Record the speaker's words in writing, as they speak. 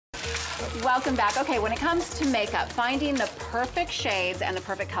Welcome back. Okay, when it comes to makeup, finding the perfect shades and the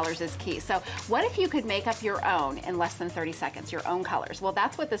perfect colors is key. So what if you could make up your own in less than 30 seconds, your own colors? Well,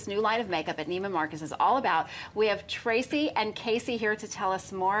 that's what this new line of makeup at Neiman Marcus is all about. We have Tracy and Casey here to tell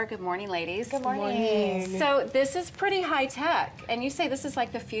us more. Good morning, ladies. Good morning. So this is pretty high tech, and you say this is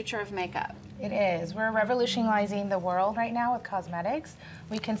like the future of makeup. It is. We're revolutionizing the world right now with cosmetics.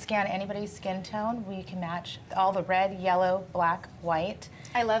 We can scan anybody's skin tone. We can match all the red, yellow, black, white.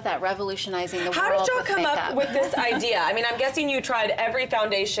 I love that, revolutionizing the world. How did y'all with come makeup. up with this idea? I mean, I'm guessing you tried every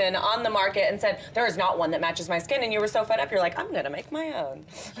foundation on the market and said, there is not one that matches my skin, and you were so fed up, you're like, I'm gonna make my own.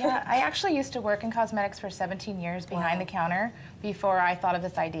 Yeah, I actually used to work in cosmetics for 17 years behind the counter before I thought of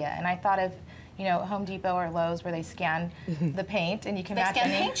this idea. And I thought of, you know, Home Depot or Lowe's where they scan the paint and you can match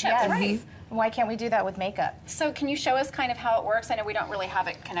any. Paint chips, right. Why can't we do that with makeup? So can you show us kind of how it works? I know we don't really have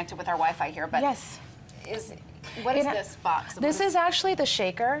it connected with our Wi-Fi here, but yes. What is this box? This is actually the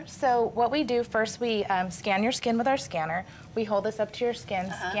shaker. So what we do first, we scan your skin with our scanner. We hold this up to your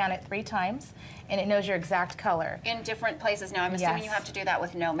skin, scan it 3 times, and it knows your exact color. In different places now. I'm assuming you have to do that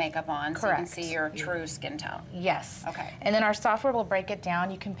with no makeup on, so you can see your true skin tone. Yes. Okay. And then our software will break it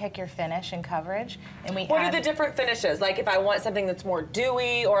down. You can pick your finish and coverage. And what are the different finishes? Like if I want something that's more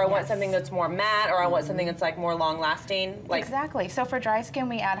dewy, or I want something that's more matte, or I want something that's like more long lasting? Like exactly. So for dry skin,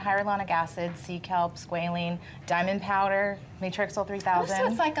 we add hyaluronic acid, sea kelp, squalene, diamond powder, Matrixyl 3000. Oh, so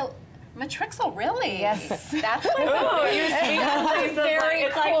it's like a Matrixyl, really? Yes. That's like oh, you're speaking very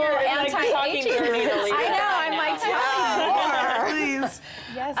it's cool like you're anti-aging. I know. I'm like, tell me more. Please.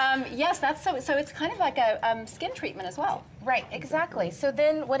 Yes. Yes, that's so it's kind of like a skin treatment as well. Right, exactly. So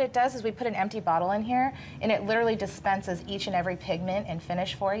then what it does is we put an empty bottle in here, and it literally dispenses each and every pigment and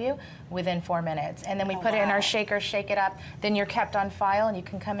finish for you within 4 minutes. And then we put it in our shaker, shake it up, then you're kept on file, and you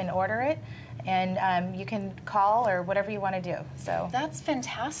can come and order it. And you can call or whatever you want to do. So that's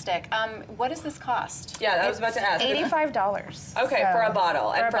fantastic. What does this cost? Yeah, I was about to ask. $85. Okay, so, for a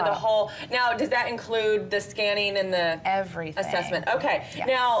bottle and for the whole. Now, does that include the scanning and the everything assessment? Okay. Yes.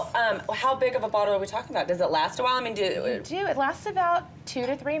 Now, how big of a bottle are we talking about? Does it last a while? I mean, it lasts about 2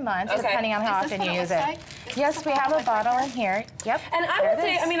 to 3 months, depending on how often you use it. Like? Yes, we have a bottle in here. Yep. And I would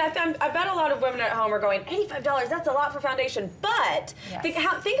say, I mean, I bet a lot of women at home are going, $85, that's a lot for foundation. But think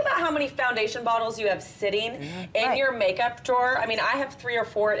about how many foundation bottles you have sitting in your makeup drawer. I mean, I have 3 or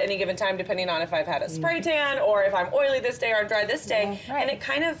 4 at any given time, depending on if I've had a spray tan or if I'm oily this day or dry this day. And it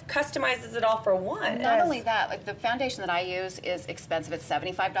kind of customizes it all for one. Not only that, like the foundation that I use is expensive. It's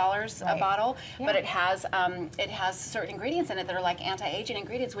 $75 a bottle, but it has certain ingredients in it that are like anti-aging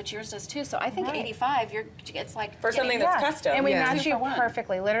ingredients, which yours does too. So I think at 85, it's like for something that's custom. And we match you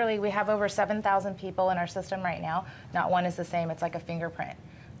perfectly. Literally, we have over 7,000 people in our system right now. Not one is the same. It's like a fingerprint.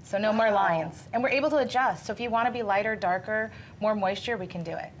 So no more lines. And we're able to adjust. So if you want to be lighter, darker, more moisture, we can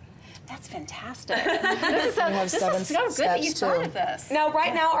do it. That's fantastic. This is so good that you thought of this. Now,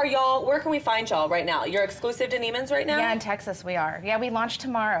 now, where can we find y'all right now? You're exclusive to Neiman's right now? Yeah, in Texas we are. Yeah, we launch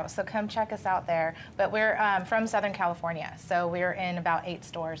tomorrow, so come check us out there. But we're from Southern California, so we're in about 8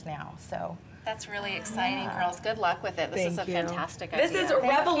 stores now. So. That's really exciting, girls. Good luck with it. This is a fantastic idea. This is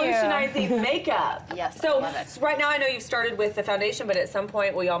revolutionizing makeup. Yes, so, I love it. Right now I know you've started with the foundation, but at some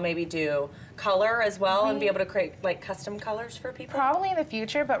point will y'all maybe do color as well and be able to create like custom colors for people? Probably in the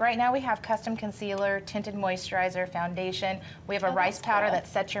future, but right now we have custom concealer, tinted moisturizer, foundation. We have a rice powder that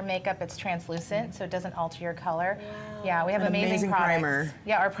sets your makeup. It's translucent, so it doesn't alter your color. Wow. Yeah, we have amazing products. Primer.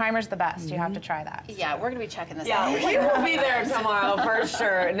 Yeah, our primer's the best. You have to try that. Yeah, we're going to be checking this out. Yeah, we will be there tomorrow for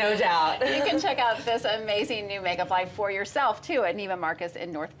sure, no doubt. You can check out this amazing new makeup line for yourself, too, at Neiman Marcus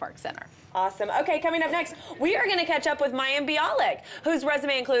in North Park Center. Awesome. Okay, coming up next, we are going to catch up with Mayim Bialik, whose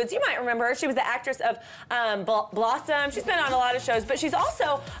resume includes, you might remember her, she was the actress of Blossom. She's been on a lot of shows, but she's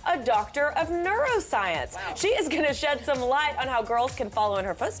also a doctor of neuroscience. Wow. She is going to shed some light on how girls can follow in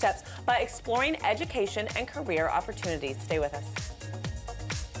her footsteps by exploring education and career opportunities. Stay with us.